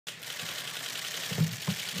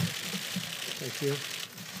you.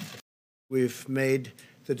 We've made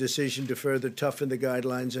the decision to further toughen the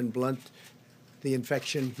guidelines and blunt the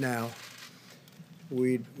infection now.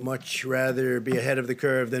 We'd much rather be ahead of the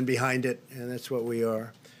curve than behind it, and that's what we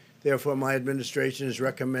are. Therefore, my administration is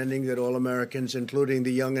recommending that all Americans, including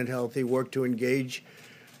the young and healthy, work to engage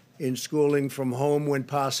in schooling from home when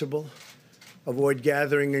possible, avoid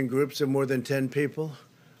gathering in groups of more than 10 people,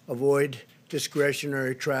 avoid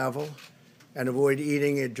discretionary travel, and avoid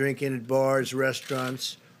eating and drinking at bars,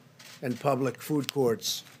 restaurants, and public food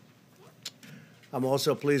courts. I'm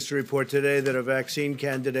also pleased to report today that a vaccine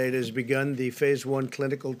candidate has begun the phase 1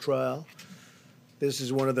 clinical trial. This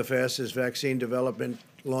is one of the fastest vaccine development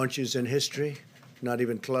launches in history, not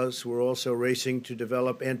even close. We're also racing to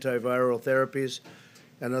develop antiviral therapies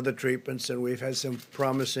and other treatments, and we've had some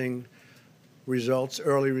promising results,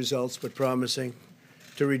 early results, but promising,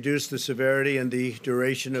 to reduce the severity and the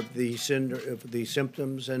duration of the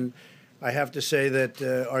symptoms. And I have to say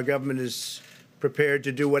that our government is prepared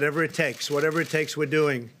to do whatever it takes. Whatever it takes, we're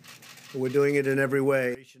doing. We're doing it in every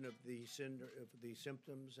way. Of the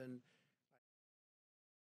symptoms and